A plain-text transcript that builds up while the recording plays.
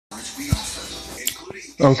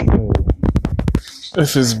Okay.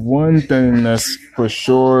 If there's one thing that's for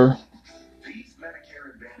sure,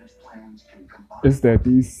 is that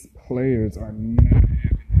these players are not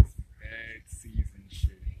having this bad season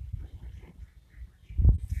shit.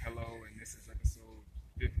 Hello, and this is episode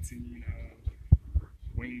 15 of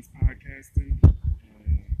Wings Podcasting.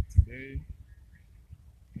 And today,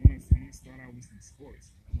 I'm gonna start out with some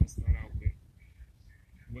sports. I'm gonna start out with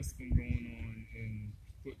what's been going on in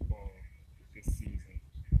football this season.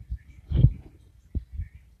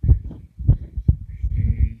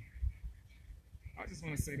 And I just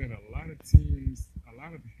want to say that a lot of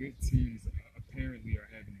good teams apparently are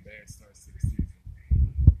having bad starts to the season.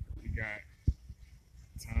 We got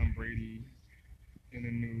Tom Brady in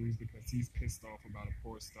the news because he's pissed off about a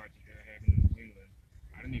poor start that they're having in New England.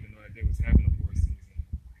 I didn't even know that they was having a poor season.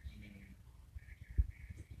 I mean,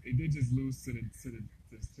 they did just lose to the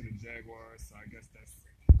Jaguars, so I guess that's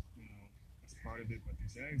part of it. But the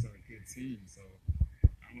Jags are a good team, so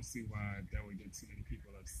I don't see why that would get too many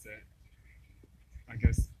people upset. I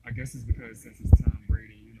guess it's because since it's Tom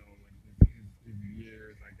Brady, his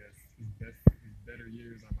years, I guess his better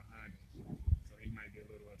years are behind him, so he might be a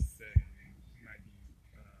little upset and he might be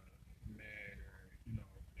mad or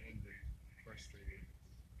angry, frustrated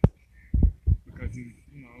because he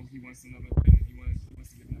wants another win. He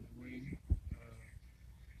wants to get another win,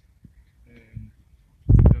 and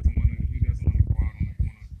he doesn't want to go out on a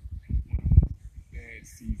bad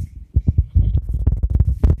season.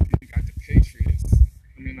 You got the Patriots.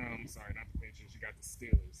 Sorry, not the Patriots. You got the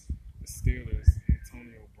Steelers. The Steelers,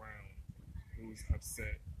 Antonio Brown, who's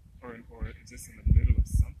upset or just in the middle of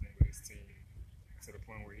something with his team to the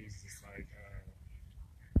point where he's just like,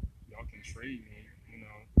 y'all can trade me.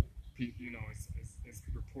 It's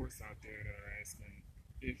reports out there that are asking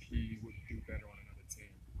if he would do better on another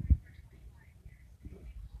team.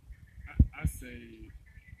 I'd say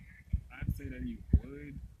that he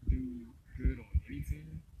would do good on any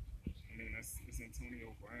team. I mean, it's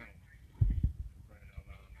Antonio Brown. Right out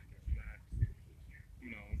loud. Like,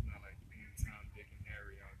 it's not like Tom, Dick, and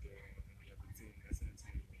Harry out there on the other team. That's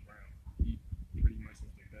Antonio Brown. He pretty much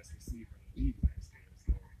was the best receiver in the league last year,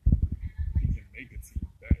 so he can make a team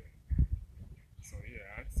better. So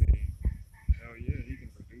yeah, I'd say, hell yeah, he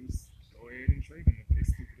can produce. Go ahead and trade him if they're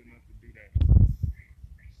stupid enough to do that.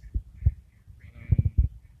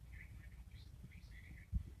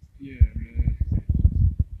 Yeah, man.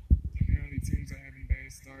 Apparently teams are having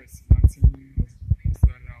bad starts. My team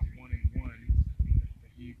started out 1-1,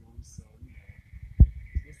 the Eagles, so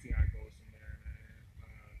we'll see how it goes from there, man.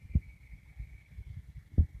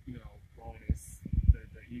 Bonus.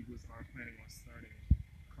 The Eagles are planning on starting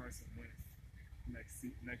Carson Wentz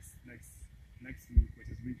next week,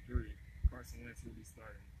 which is week 3. Carson Wentz will be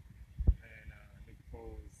starting, and Nick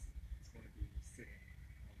Foles is going to be sitting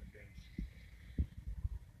on the bench.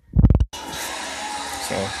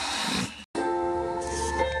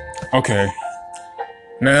 Okay,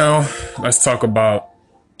 now let's talk about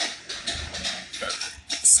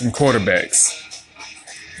some quarterbacks.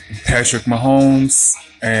 Patrick Mahomes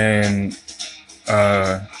and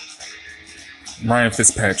Ryan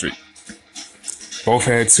Fitzpatrick both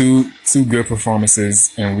had two good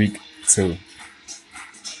performances in week 2.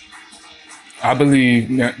 I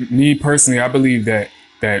believe that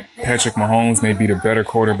Patrick Mahomes may be the better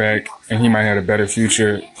quarterback and he might have a better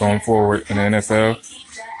future going forward in the NFL.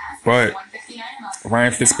 But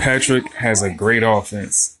Ryan Fitzpatrick has a great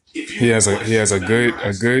offense. He has a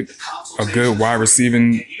good wide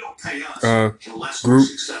receiving group,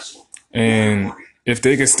 and if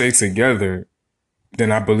they can stay together,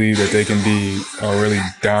 then I believe that they can be a really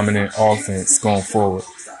dominant offense going forward.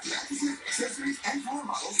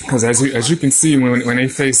 Because as you can see, when they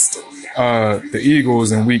faced the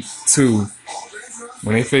Eagles in week 2,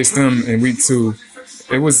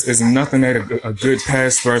 it's nothing that a good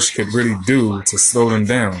pass rush could really do to slow them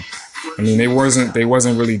down. I mean, they wasn't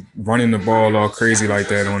really running the ball all crazy like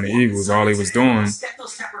that on the Eagles. All they was doing,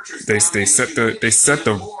 they set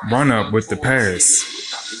the run up with the pass.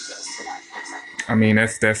 I mean,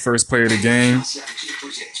 that first play of the game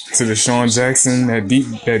to Deshaun Jackson, that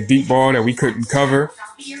deep ball that we couldn't cover,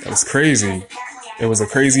 that was crazy. It was a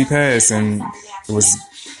crazy pass, and it was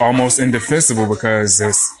almost indefensible because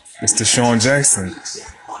it's Deshaun Jackson.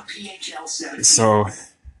 So,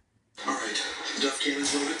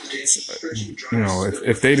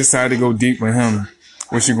 if they decide to go deep with him,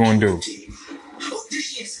 what you gonna do?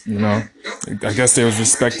 I guess they was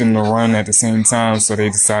respecting the run at the same time, so they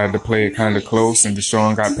decided to play it kind of close, and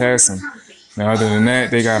Deshaun got past him. Now, other than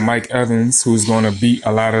that, they got Mike Evans, who's gonna beat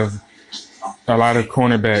a lot of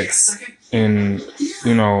cornerbacks in,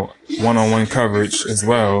 you know, one-on-one coverage as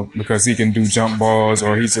well, because he can do jump balls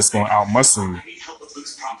or he's just going to out-muscle you.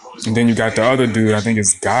 And then you got the other dude, I think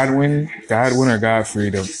it's Godwin or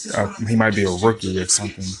Godfrey. He might be a rookie or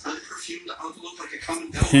something.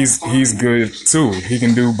 He's good too. He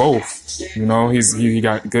can do both. You know, he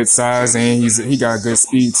got good size and he got good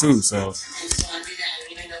speed too. So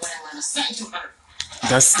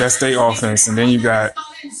that's their offense. And then you got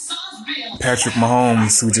Patrick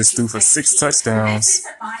Mahomes, who just threw for 6 touchdowns,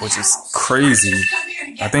 which is crazy.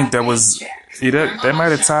 I think that was that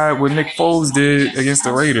might have tied what Nick Foles did against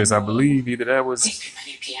the Raiders. I believe either Nick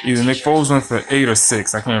Foles went for 8 or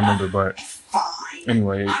 6. I can't remember, but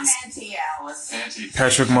anyways,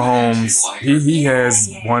 Patrick Mahomes, he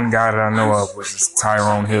has one guy that I know of, which is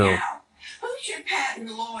Tyrone Hill.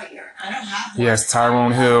 He has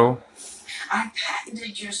Tyrone Hill. I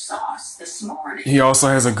patented your sauce this morning. He also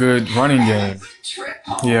has a good running game.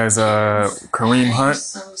 He has Kareem Hunt.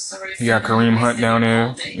 He got Kareem Hunt down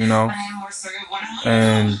there, you know,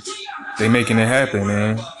 and they making it happen,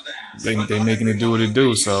 man. They making it do what it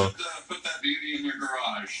do. So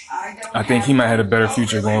I think he might have a better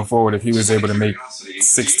future going forward if he was able to make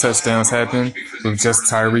 6 touchdowns happen with just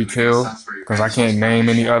Tyreek Hill, because I can't name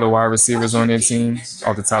any other wide receivers on their team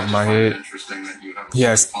off the top of my head. He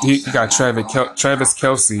got Travis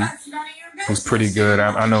Kelce, who's pretty good.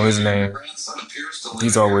 I know his name.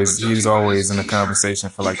 He's always in the conversation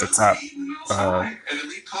for like the top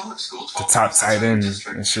tight end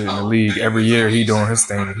and shit in the league. Every year he doing his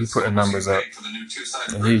thing. He putting numbers up.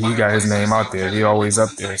 And he got his name out there. He always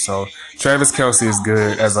up there. So Travis Kelce is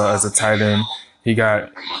good as a tight end. He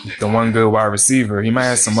got the one good wide receiver. He might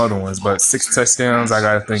have some other ones, but 6 touchdowns, I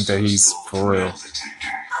gotta think that he's for real.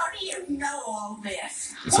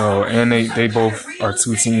 So, and they both are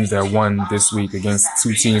 2 teams that won this week against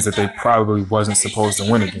 2 teams that they probably wasn't supposed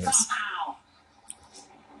to win against.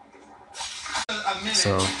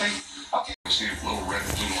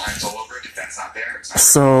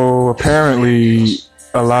 So apparently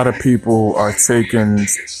a lot of people are taking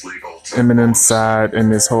Eminem's side in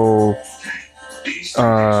this whole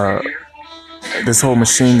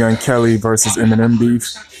Machine Gun Kelly versus Eminem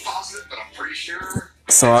beef.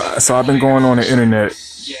 So I've been going on the internet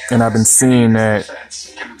and I've been seeing that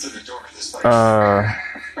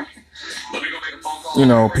you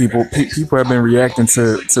know, people have been reacting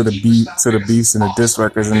to the beefs and the diss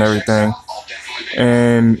records and everything,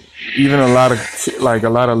 and even a lot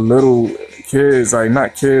of little kids, like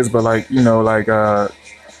not kids, but like, you know, like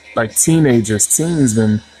teens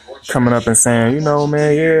been coming up and saying, you know,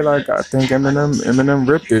 man, yeah, like I think Eminem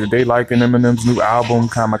ripped it. They liking Eminem's new album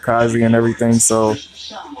Kamikaze and everything. So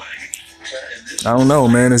I don't know,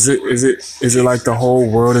 man. Is it like the whole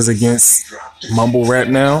world is against mumble rap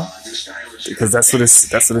now? Because that's what it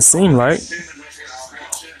seemed like.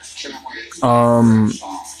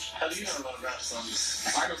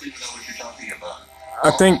 I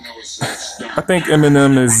think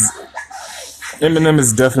Eminem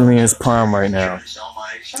is definitely in his prime right now,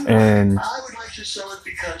 and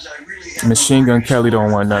Machine Gun Kelly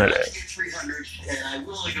don't want none of that.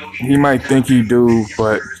 He might think he do,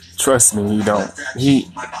 but trust me, he don't. He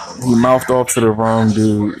mouthed off to the wrong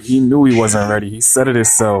dude. He knew he wasn't ready. He said it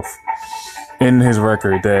himself in his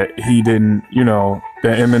record that he didn't, you know,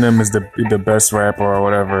 that Eminem is the best rapper or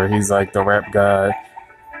whatever. He's like the rap god.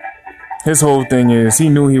 His whole thing is he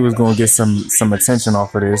knew he was going to get some attention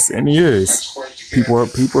off of this, and he is. People are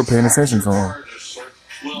paying attention to him.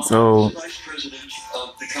 So,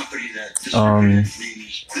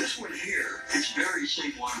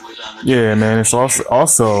 yeah, man. It's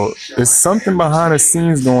also it's something behind the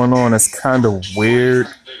scenes going on that's kind of weird,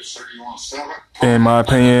 in my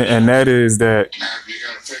opinion, and that is that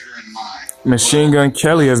Machine Gun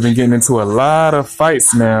Kelly has been getting into a lot of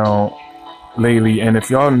fights now lately, and if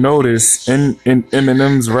y'all notice, in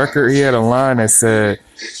Eminem's record, he had a line that said,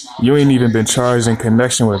 "You ain't even been charged in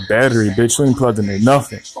connection with battery, bitch. You ain't plugged into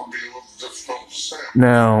nothing."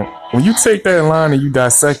 Now, when you take that line and you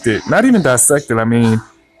dissect it, not even dissect it, I mean,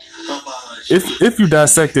 if you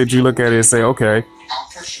dissect it, you look at it and say, okay,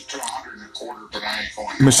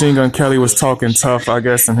 Machine Gun Kelly was talking tough, I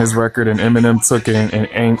guess, in his record, and Eminem took it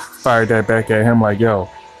and fired that back at him like, yo,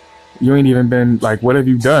 you ain't even been, like, what have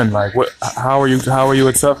you done? Like, what? How are you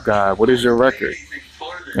a tough guy? What is your record?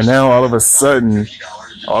 And now all of a sudden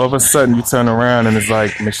you turn around and it's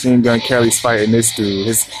like Machine Gun Kelly's fighting this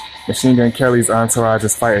dude. Machine Gun Kelly's entourage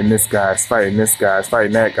is fighting this guy, fighting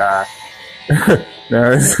that guy.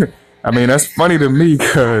 Now, I mean, that's funny to me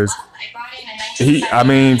because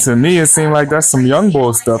to me it seemed like that's some young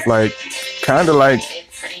boy stuff, like kind of like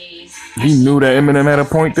he knew that Eminem had a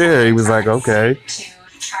point there. He was like, okay,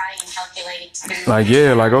 like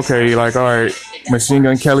yeah, like okay, like all right, Machine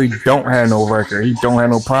Gun Kelly don't have no record. He don't have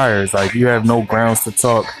no priors. Like you have no grounds to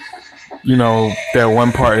talk. You know that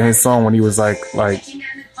one part in his song when he was like we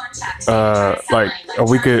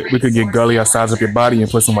could get gully, I'll size up your body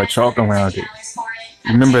and put some white chalk around it.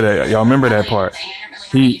 Remember that? Y'all remember that part?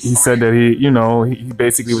 He said that he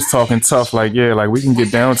basically was talking tough, like yeah, like we can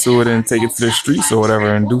get down to it and take it to the streets or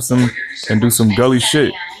whatever and do some gully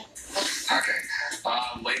shit.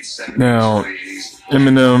 Now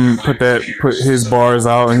Eminem put his bars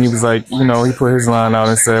out and he was like, he put his line out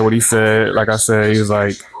and said what he said. Like I said, he was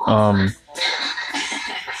like,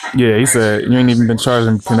 yeah, he said, you ain't even been charged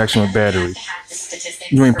in connection with battery.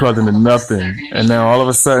 You ain't plugged into nothing. And now all of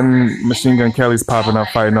a sudden, Machine Gun Kelly's popping up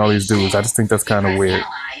fighting all these dudes. I just think that's kind of weird.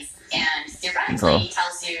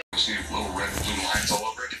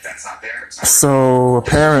 So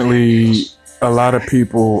apparently, a lot of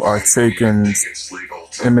people are taking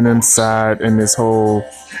Eminem's side in this whole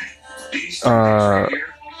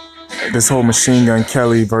Machine Gun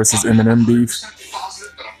Kelly versus Eminem beef.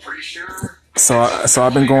 So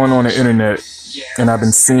I've been going on the internet and I've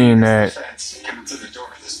been seeing that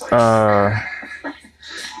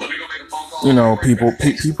people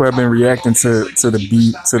have been reacting to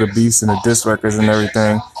the beefs and the diss records and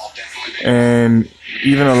everything, and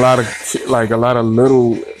even a lot of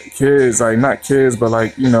little kids, like not kids but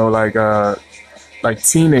like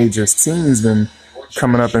teens been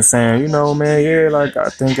coming up and saying, man, yeah, like I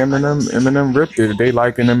think Eminem ripped it. They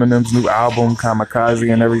liking Eminem's new album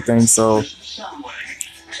Kamikaze and everything. So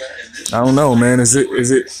I don't know, man. Is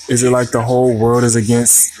it like the whole world is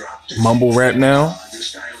against mumble rap now?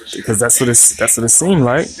 Because that's what it seemed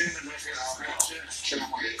like.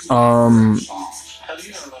 I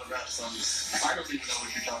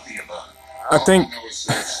think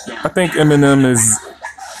Eminem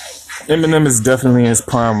is definitely in his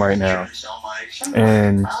prime right now,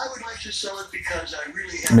 and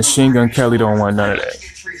Machine Gun Kelly don't want none of that.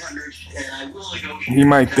 He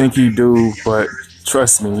might think he do, but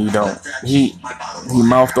trust me, he don't. He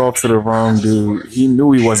mouthed off to the wrong dude. He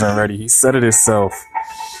knew he wasn't ready. He said it himself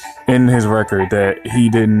in his record that he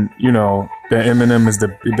didn't, that Eminem is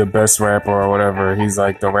the best rapper or whatever. He's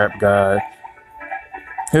like the rap guy.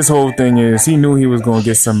 His whole thing is he knew he was going to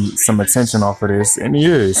get some attention off of this, and he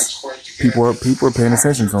is. People are paying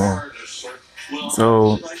attention to him.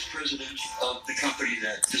 So,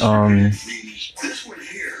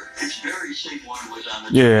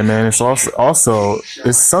 yeah, man. It's also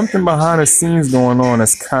it's something behind the scenes going on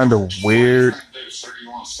that's kind of weird,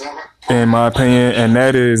 in my opinion, and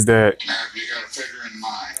that is that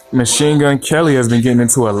Machine Gun Kelly has been getting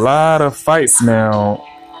into a lot of fights now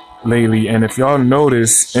lately, and if y'all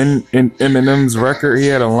notice, in Eminem's record, he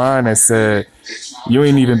had a line that said, "You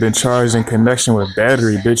ain't even been charged in connection with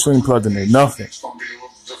battery, bitch. You ain't plugged into nothing."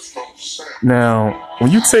 Now,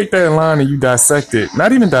 when you take that line and you dissect it,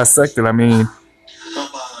 not even dissect it, I mean,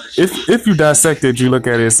 if you dissect it, you look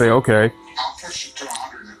at it and say, okay,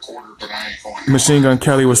 Machine Gun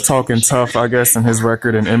Kelly was talking tough, I guess, in his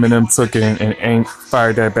record, and Eminem took it and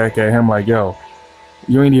fired that back at him like, yo,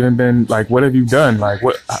 you ain't even been, like, what have you done? Like,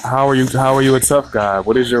 how are you a tough guy?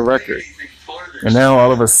 What is your record? And now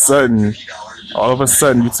all of a sudden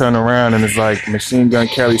you turn around and it's like Machine Gun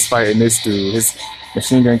Kelly's fighting this dude.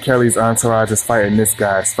 Machine Gun Kelly's entourage is fighting this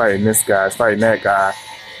guy, it's fighting this guy, it's fighting that guy.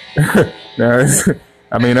 Now,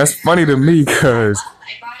 I mean, that's funny to me because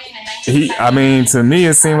to me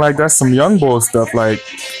it seemed like that's some young boy stuff. Like,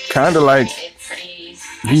 kind of like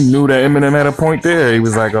he knew that Eminem had a point there. He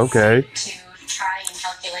was like, okay,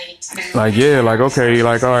 like yeah, like okay,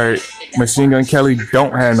 like all right, Machine Gun Kelly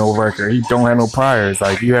don't have no record. He don't have no priors.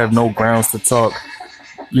 Like you have no grounds to talk.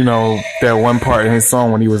 That one part in his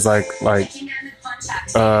song when he was like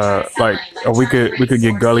we could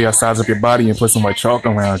get gully, I'll size up your body and put some white chalk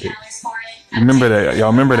around it. Remember that?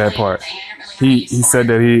 Y'all remember that part? He said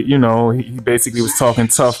that he basically was talking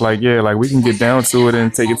tough, like yeah, like we can get down to it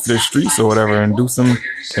and take it to the streets or whatever and do some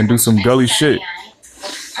gully shit.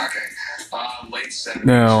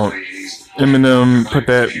 Now Eminem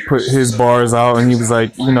put his bars out and he was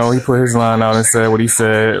like, he put his line out and said what he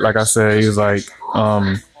said. Like I said, he was like,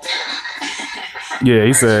 yeah,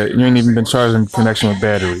 he said, you ain't even been charged in connection with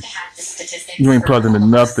battery. You ain't plugged into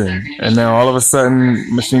nothing. And now all of a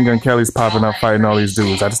sudden, Machine Gun Kelly's popping up fighting all these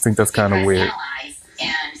dudes. I just think that's kind of weird.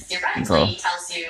 So.